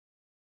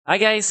Hi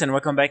guys, and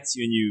welcome back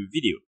to a new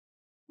video.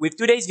 With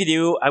today's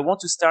video, I want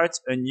to start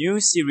a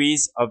new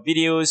series of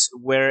videos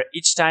where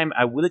each time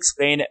I will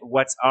explain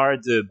what are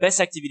the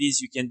best activities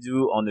you can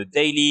do on a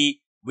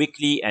daily,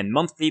 weekly, and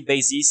monthly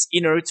basis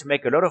in order to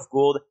make a lot of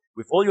gold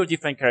with all your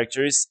different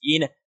characters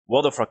in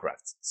World of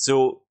Warcraft.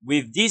 So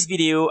with this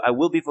video, I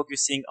will be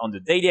focusing on the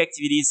daily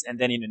activities, and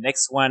then in the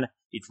next one,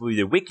 it will be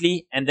the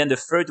weekly, and then the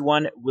third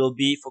one will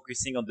be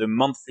focusing on the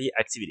monthly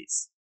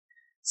activities.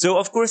 So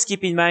of course,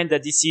 keep in mind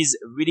that this is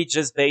really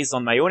just based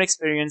on my own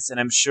experience, and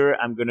I'm sure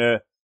I'm gonna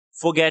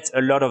forget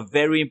a lot of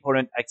very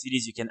important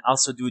activities you can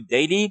also do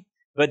daily.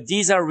 But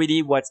these are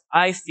really what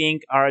I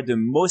think are the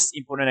most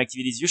important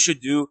activities you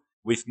should do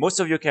with most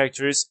of your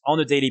characters on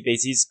a daily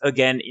basis,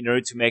 again, in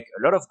order to make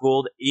a lot of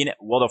gold in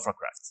World of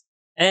Warcraft.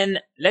 And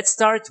let's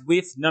start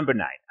with number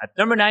 9. At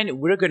number 9,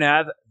 we're gonna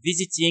have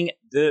visiting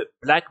the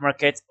Black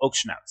Market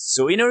Auction House.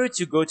 So in order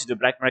to go to the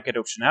Black Market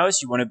Auction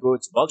House, you wanna go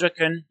to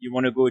Baldraken, you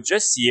wanna go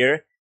just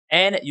here,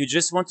 and you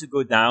just want to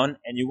go down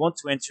and you want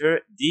to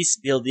enter this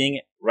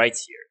building right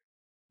here.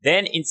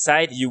 Then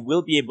inside you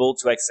will be able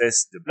to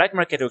access the Black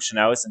Market Auction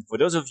House. And for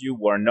those of you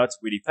who are not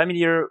really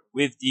familiar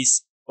with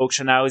this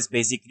auction house,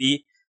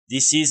 basically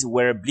this is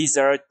where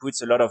Blizzard puts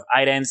a lot of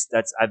items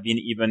that have been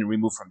even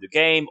removed from the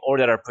game or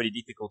that are pretty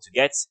difficult to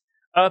get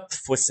up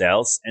for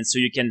sales. And so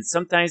you can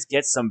sometimes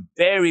get some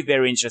very,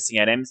 very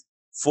interesting items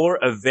for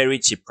a very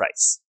cheap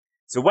price.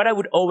 So what I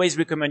would always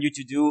recommend you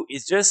to do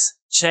is just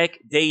check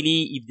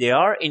daily if there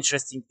are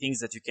interesting things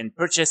that you can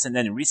purchase and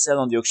then resell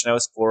on the auction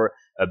house for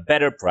a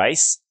better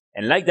price.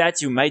 And like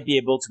that, you might be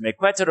able to make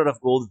quite a lot of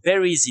gold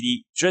very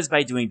easily just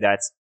by doing that.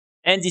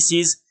 And this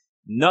is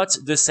not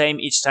the same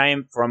each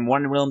time from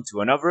one realm to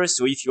another.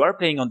 So if you are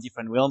playing on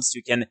different realms,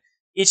 you can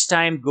each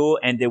time go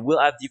and they will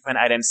have different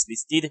items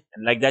listed.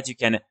 And like that, you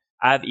can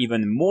have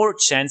even more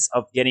chance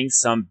of getting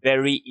some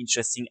very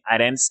interesting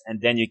items,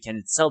 and then you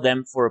can sell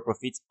them for a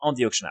profit on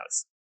the auction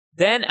house.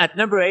 Then at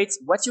number 8,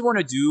 what you want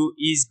to do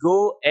is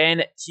go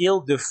and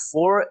kill the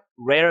 4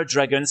 rare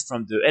dragons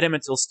from the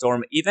Elemental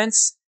Storm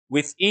events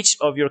with each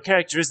of your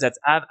characters that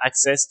have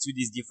access to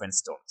these different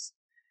storms.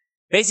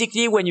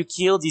 Basically, when you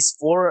kill these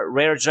 4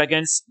 rare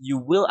dragons, you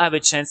will have a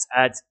chance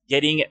at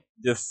getting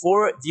the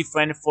 4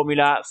 different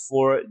formula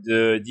for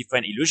the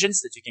different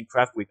illusions that you can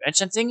craft with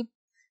enchanting.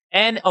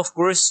 And of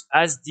course,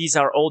 as these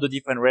are all the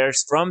different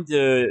rares from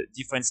the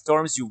different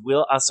storms, you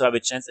will also have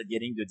a chance at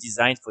getting the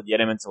design for the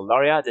Elemental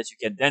Laria that you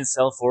can then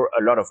sell for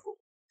a lot of gold.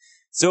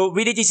 So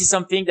really, this is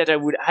something that I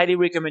would highly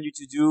recommend you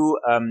to do.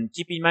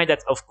 Keep in mind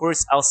that, of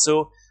course,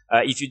 also,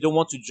 if you don't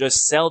want to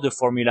just sell the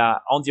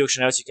formula on the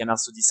auction house, you can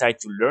also decide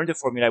to learn the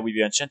formula with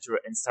your enchanter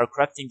and start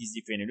crafting these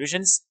different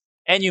illusions.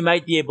 And you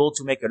might be able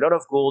to make a lot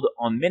of gold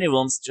on many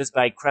realms just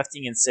by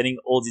crafting and selling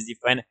all these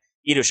different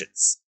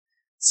illusions.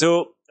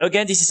 So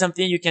again, this is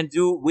something you can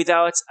do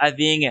without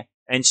having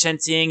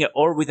enchanting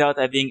or without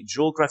having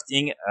jewel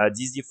crafting.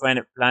 These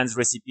different plans,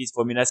 recipes,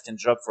 formulas can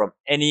drop for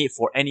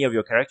any of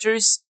your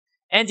characters.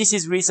 And this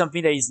is really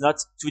something that is not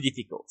too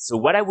difficult. So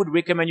what I would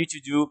recommend you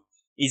to do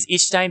is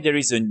each time there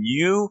is a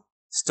new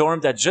storm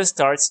that just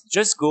starts,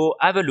 just go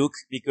have a look,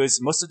 because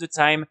most of the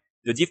time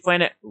the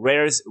different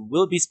rares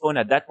will be spawned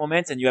at that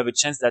moment and you have a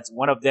chance that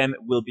one of them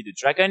will be the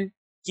dragon.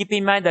 Keep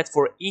in mind that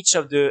for each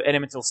of the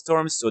elemental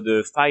storms, so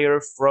the fire,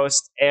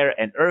 frost, air,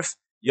 and earth,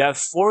 you have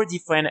 4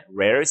 different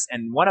rares,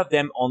 and one of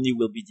them only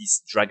will be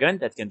this dragon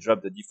that can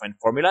drop the different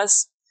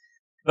formulas.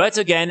 But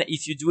again,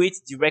 if you do it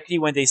directly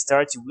when they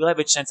start, you will have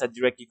a chance at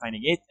directly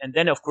finding it. And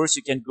then, of course,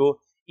 you can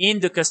go in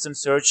the custom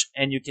search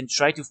and you can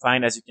try to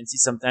find, as you can see,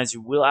 sometimes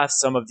you will have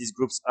some of these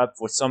groups up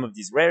for some of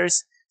these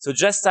rares. So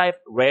just type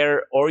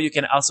rare, or you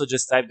can also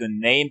just type the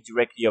name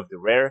directly of the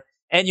rare,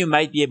 and you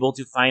might be able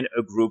to find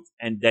a group,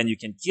 and then you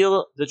can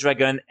kill the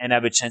dragon and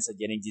have a chance at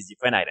getting these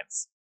different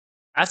items.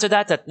 After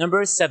that, at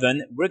number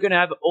 7, we're going to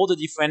have all the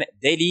different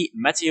daily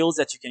materials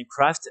that you can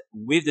craft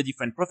with the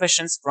different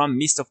professions from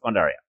Mist of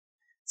Pandaria.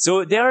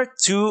 So there are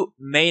 2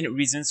 main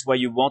reasons why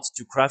you want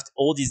to craft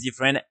all these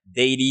different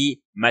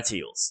daily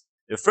materials.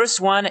 The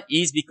first one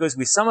is because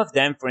with some of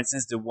them, for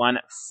instance, the one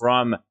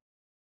from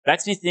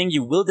blacksmithing,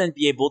 you will then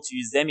be able to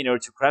use them in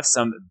order to craft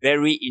some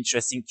very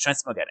interesting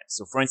transmog items.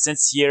 So for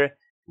instance, here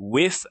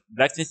with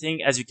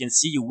blacksmithing, as you can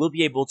see, you will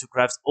be able to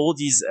craft all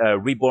these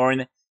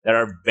reborn that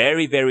are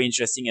very, very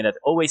interesting and that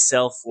always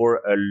sell for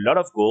a lot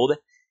of gold.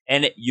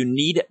 And you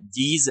need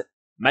these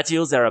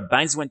materials that are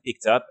binds when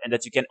picked up and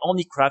that you can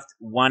only craft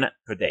 1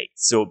 per day.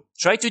 So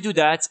try to do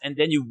that, and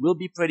then you will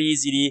be pretty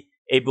easily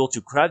able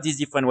to craft these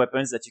different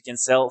weapons that you can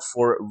sell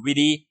for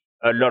really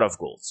a lot of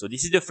gold. So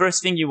this is the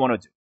first thing you want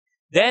to do.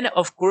 Then,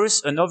 of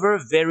course, another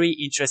very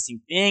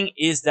interesting thing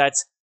is that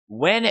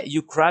when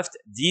you craft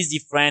these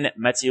different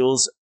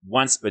materials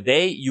once per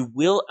day, you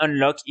will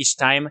unlock each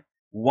time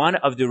one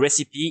of the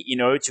recipe in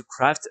order to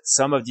craft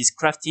some of these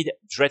crafted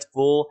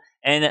dreadful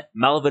and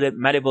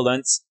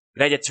malevolent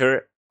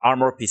gladiator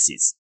armor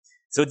pieces.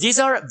 So these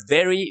are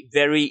very,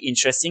 very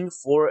interesting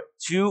for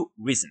 2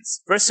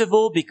 reasons. First of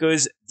all,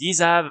 because these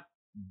have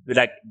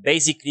like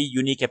basically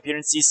unique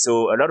appearances.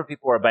 So a lot of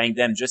people are buying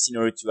them just in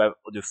order to have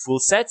the full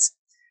set.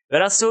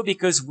 but also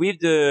because with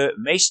the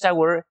Mage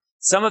Tower,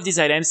 some of these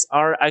items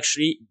are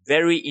actually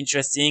very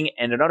interesting,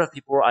 and a lot of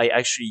people are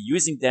actually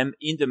using them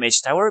in the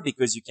Mage Tower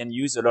because you can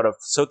use a lot of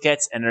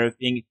sockets and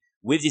everything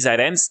with these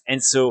items.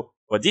 And so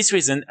for this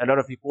reason, a lot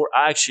of people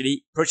are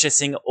actually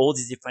purchasing all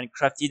these different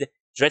crafted,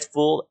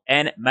 dreadful,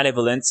 and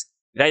malevolent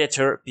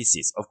gladiator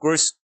pieces. Of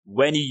course,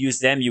 when you use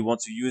them, you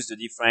want to use the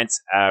different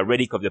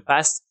relic of the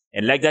past,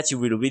 and like that, you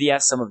will really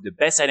have some of the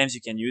best items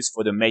you can use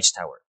for the Mage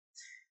Tower.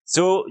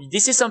 So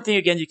this is something,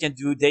 again, you can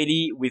do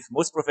daily with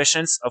most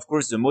professions. Of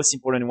course, the most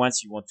important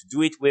ones you want to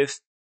do it with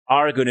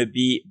are going to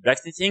be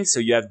blacksmithing. So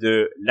you have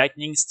the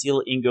lightning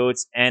steel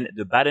ingots and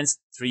the balanced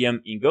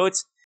thorium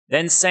ingots.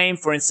 Then same,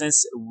 for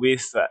instance,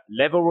 with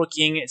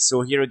leatherworking.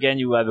 So here again,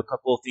 you have a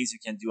couple of things you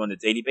can do on a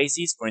daily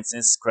basis. For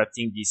instance,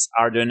 crafting this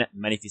Arden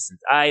Magnificent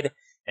Hide.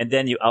 And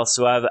then you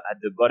also have at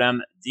the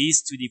bottom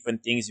these two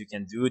different things you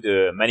can do,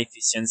 the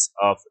magnificence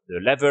of the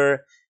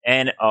leather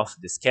and of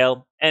the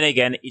scale. And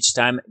again, each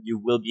time you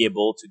will be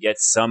able to get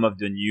some of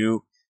the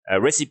new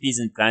recipes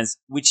and plans,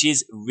 which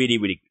is really,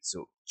 really good.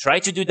 So try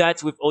to do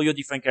that with all your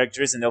different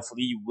characters, and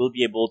hopefully you will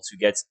be able to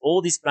get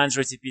all these plans,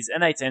 recipes,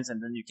 and items,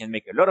 and then you can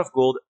make a lot of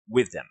gold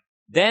with them.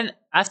 Then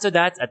after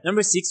that, at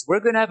number 6,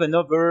 we're going to have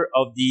another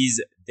of these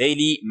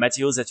daily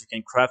materials that you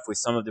can craft with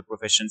some of the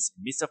professions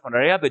in Mist of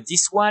Pandaria. But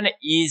this one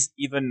is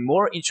even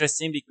more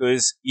interesting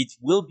because it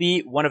will be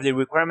one of the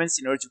requirements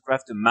in order to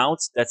craft a mount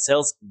that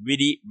sells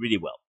really, really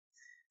well.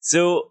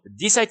 So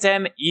this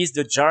item is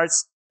the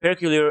Jard's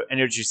Peculiar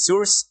Energy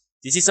Source.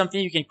 This is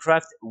something you can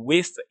craft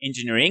with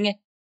engineering.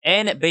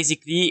 And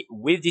basically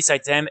with this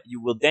item,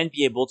 you will then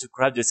be able to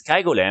craft the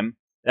Sky Golem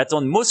that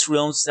on most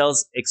realms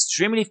sells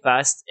extremely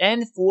fast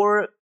and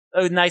for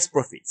a nice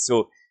profit.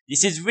 So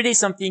this is really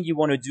something you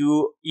want to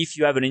do if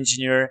you have an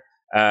engineer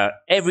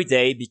every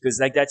day, because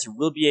like that you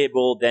will be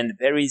able then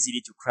very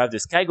easily to craft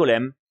the Sky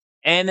Golem.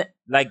 And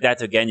like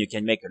that, again, you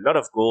can make a lot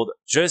of gold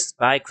just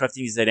by crafting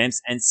these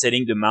items and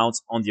selling the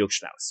mounts on the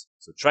auction house.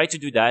 So try to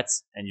do that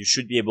and you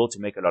should be able to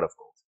make a lot of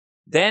gold.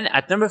 Then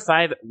at number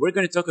 5, we're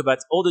going to talk about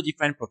all the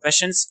different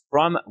professions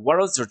from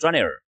Warlords of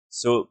Draenor.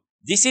 So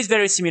this is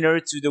very similar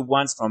to the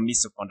ones from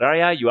Mist of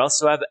Pandaria. You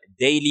also have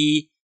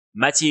daily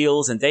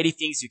materials and daily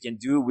things you can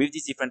do with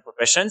these different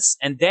professions.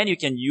 And then you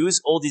can use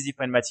all these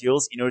different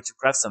materials in order to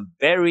craft some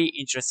very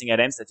interesting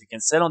items that you can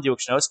sell on the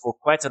auction house for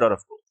quite a lot of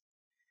gold.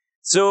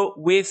 So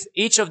with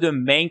each of the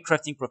main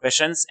crafting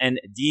professions, and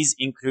these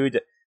include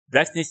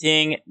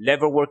blacksmithing,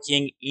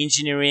 leatherworking,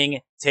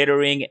 engineering,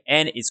 tailoring,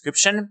 and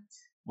inscription,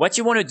 what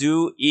you want to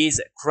do is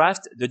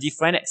craft the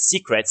different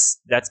secrets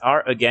that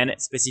are, again,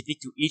 specific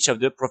to each of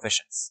the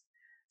professions.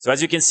 So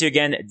as you can see,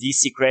 again, these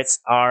secrets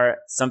are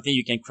something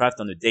you can craft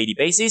on a daily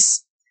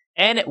basis.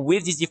 And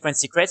with these different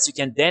secrets, you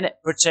can then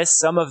purchase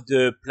some of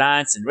the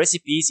plants and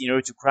recipes in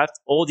order to craft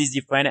all these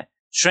different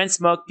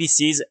transmog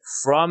pieces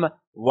from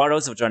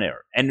Warlords of Draenor.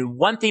 And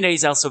one thing that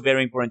is also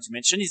very important to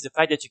mention is the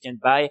fact that you can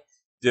buy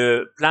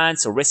the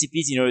plants or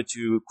recipes in order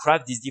to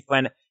craft these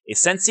different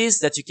essences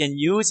that you can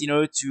use in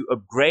order to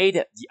upgrade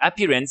the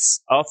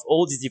appearance of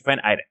all these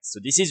different items. So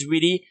this is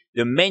really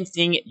the main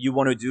thing you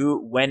want to do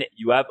when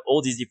you have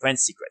all these different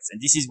secrets.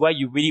 And this is why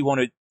you really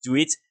want to do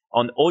it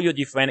on all your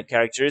different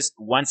characters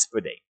once per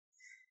day.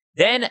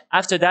 Then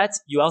after that,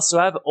 you also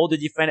have all the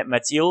different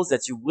materials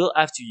that you will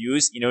have to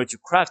use in order to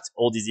craft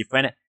all these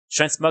different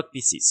transmog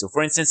pieces. So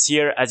for instance,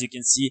 here, as you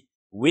can see,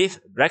 with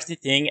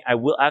blacksmithing, I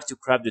will have to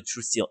craft the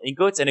true steel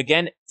ingots. And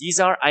again, these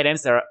are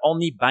items that are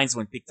only binds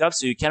when picked up,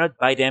 so you cannot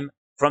buy them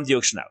from the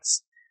auction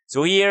house.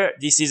 So here,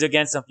 this is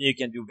again something you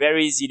can do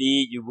very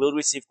easily. You will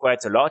receive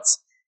quite a lot.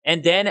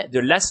 And then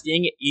the last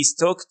thing is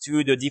talk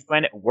to the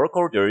different work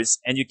orders,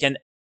 and you can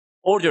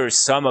order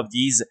some of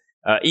these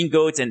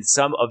ingots and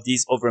some of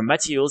these other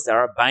materials that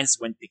are binds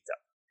when picked up.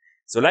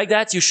 So like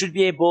that, you should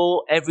be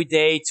able every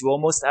day to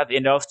almost have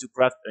enough to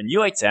craft a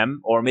new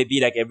item, or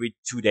maybe like every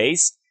 2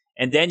 days.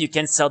 And then you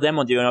can sell them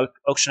on the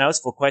auction house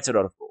for quite a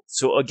lot of gold.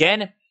 So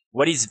again,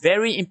 what is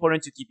very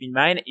important to keep in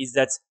mind is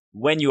that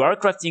when you are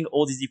crafting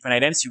all these different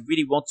items, you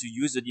really want to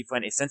use the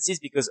different essences,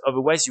 because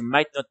otherwise you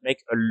might not make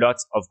a lot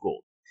of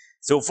gold.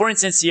 So for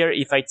instance here,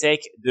 if I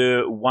take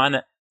the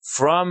one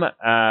from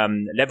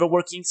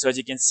leatherworking, so as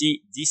you can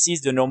see, this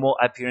is the normal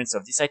appearance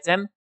of this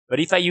item. But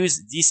if I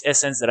use this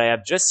essence that I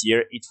have just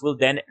here, it will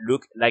then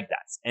look like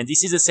that. And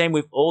this is the same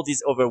with all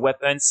these other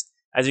weapons.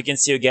 As you can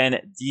see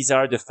again, these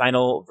are the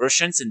final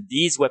versions, and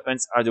these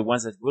weapons are the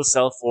ones that will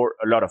sell for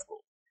a lot of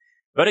gold.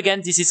 But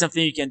again, this is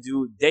something you can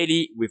do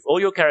daily with all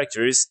your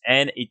characters,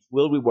 and it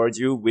will reward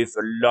you with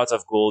a lot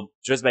of gold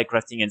just by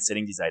crafting and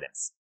selling these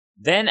items.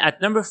 Then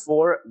at number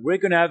 4, we're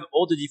going to have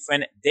all the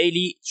different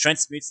daily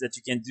transmutes that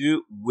you can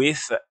do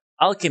with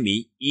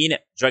alchemy in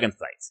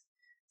Dragonflight.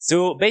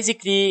 So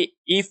basically,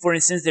 if for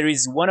instance there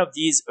is one of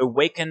these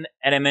awakened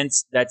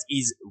elements that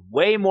is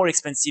way more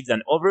expensive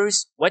than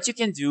others, what you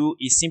can do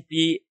is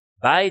simply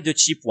buy the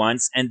cheap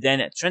ones and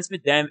then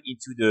transmute them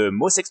into the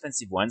most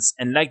expensive ones.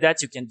 And like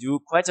that, you can do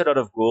quite a lot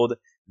of gold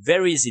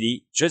very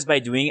easily just by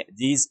doing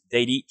these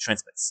daily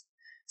transmutes.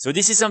 So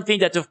this is something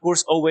that of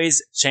course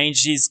always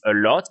changes a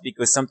lot,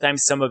 because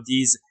sometimes some of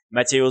these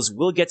materials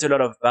will get a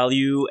lot of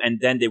value and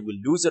then they will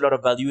lose a lot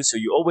of value. So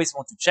you always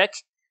want to check.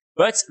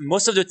 But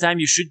most of the time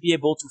you should be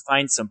able to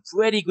find some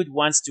pretty good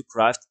ones to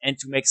craft and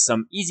to make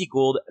some easy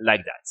gold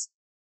like that.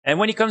 And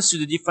when it comes to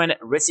the different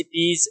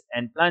recipes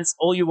and plants,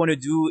 all you want to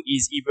do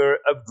is either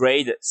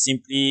upgrade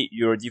simply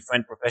your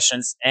different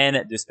professions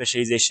and the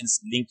specializations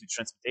linked to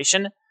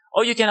transmutation,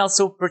 or you can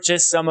also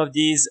purchase some of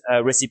these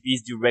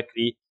recipes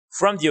directly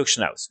from the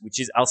auction house, which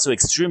is also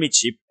extremely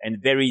cheap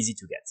and very easy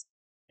to get.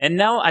 And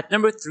now at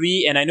number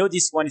 3, and I know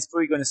this one is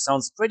probably going to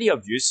sound pretty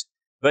obvious,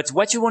 but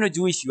what you want to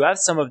do if you have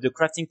some of the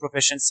crafting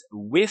professions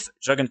with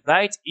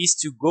Dragonflight is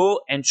to go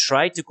and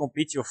try to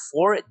complete your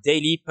 4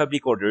 daily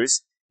public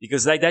orders,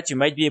 because like that you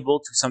might be able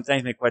to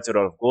sometimes make quite a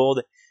lot of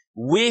gold.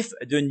 With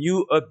the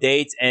new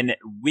update and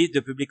with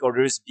the public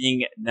orders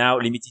being now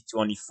limited to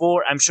only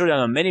 4, I'm sure that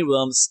on many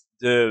realms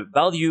the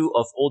value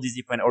of all these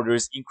different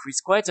orders increase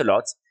quite a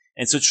lot.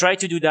 And so try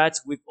to do that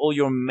with all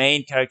your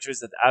main characters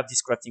that have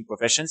these crafting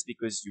professions,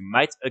 because you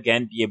might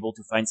again be able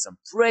to find some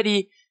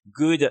pretty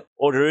good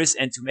orders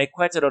and to make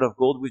quite a lot of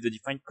gold with the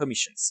different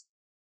commissions.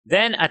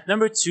 Then at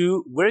number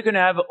 2, we're going to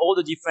have all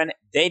the different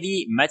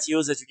daily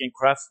materials that you can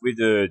craft with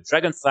the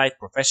Dragonflight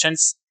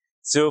professions.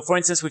 So for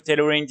instance, with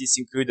tailoring, this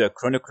includes the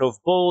Chronoclove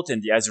Bolt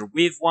and the Azure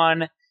Weave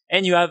one.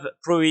 And you have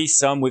probably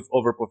some with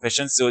other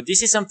professions. So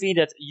this is something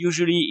that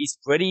usually is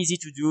pretty easy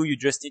to do. You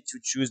just need to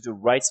choose the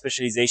right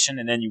specialization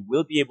and then you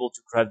will be able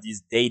to craft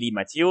these daily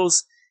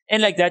materials.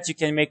 And like that, you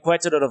can make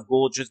quite a lot of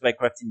gold just by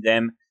crafting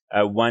them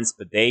once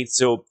per day.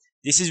 So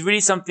this is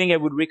really something I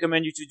would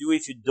recommend you to do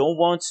if you don't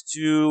want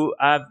to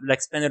have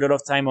spend a lot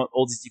of time on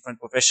all these different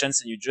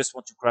professions and you just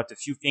want to craft a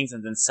few things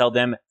and then sell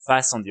them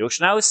fast on the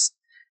auction house.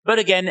 But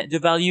again, the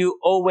value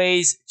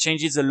always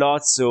changes a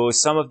lot. So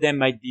some of them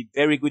might be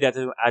very good at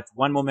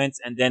one moment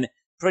and then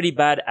pretty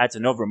bad at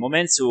another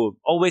moment. So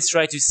always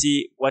try to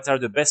see what are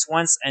the best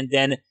ones. And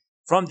then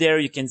from there,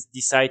 you can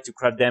decide to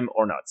craft them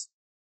or not.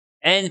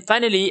 And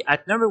finally,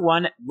 at number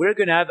 1, we're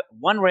going to have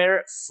one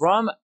rare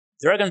from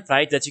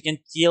Dragonflight that you can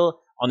kill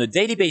on a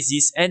daily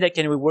basis and that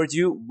can reward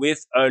you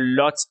with a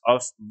lot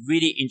of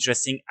really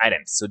interesting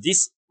items. So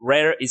this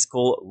rare is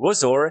called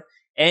Rozhor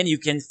and you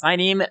can find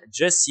him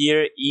just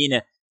here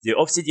in the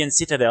Obsidian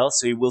Citadel.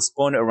 So he will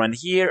spawn around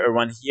here,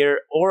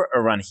 or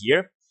around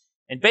here.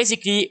 And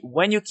basically,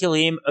 when you kill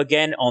him,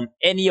 again, on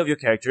any of your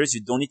characters,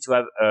 you don't need to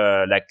have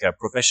a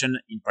profession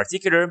in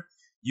particular.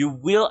 You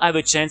will have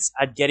a chance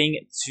at getting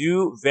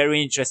 2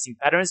 very interesting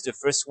patterns. The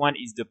first one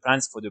is the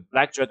plans for the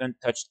Black Dragon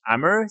Touched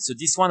Hammer. So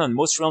this one on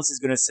most realms is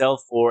going to sell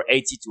for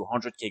 80 to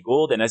 100k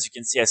gold. And as you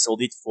can see, I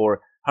sold it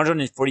for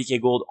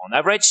 140k gold on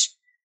average.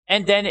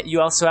 And then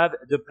you also have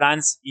the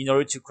plants in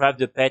order to craft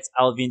the pet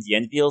Alvin the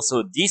Anvil.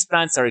 So these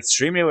plants are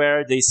extremely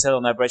rare. They sell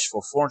on average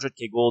for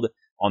 400k gold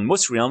on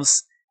most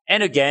realms.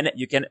 And again,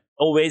 you can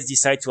always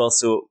decide to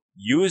also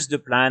use the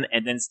plant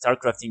and then start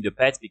crafting the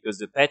pet, because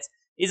the pet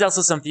is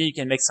also something you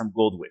can make some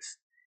gold with.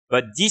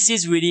 But this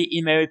is really,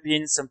 in my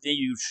opinion, something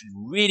you should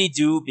really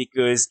do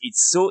because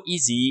it's so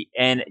easy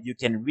and you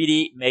can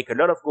really make a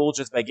lot of gold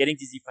just by getting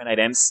these different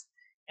items.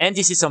 And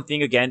this is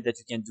something, again, that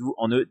you can do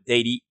on a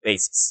daily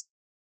basis.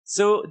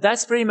 So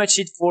that's pretty much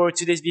it for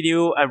today's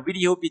video. I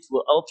really hope it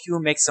will help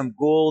you make some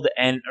gold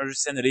and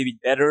understand a little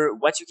bit better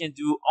what you can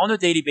do on a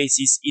daily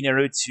basis in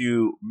order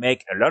to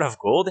make a lot of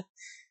gold.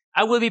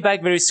 I will be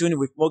back very soon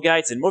with more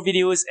guides and more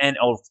videos. And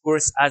of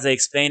course, as I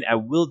explained, I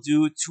will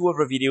do 2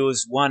 other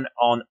videos, one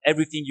on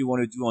everything you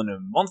want to do on a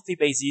monthly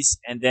basis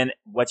and then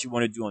what you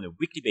want to do on a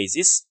weekly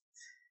basis.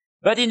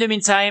 But in the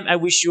meantime, I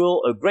wish you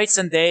all a great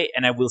Sunday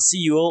and I will see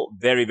you all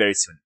very, very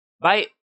soon. Bye.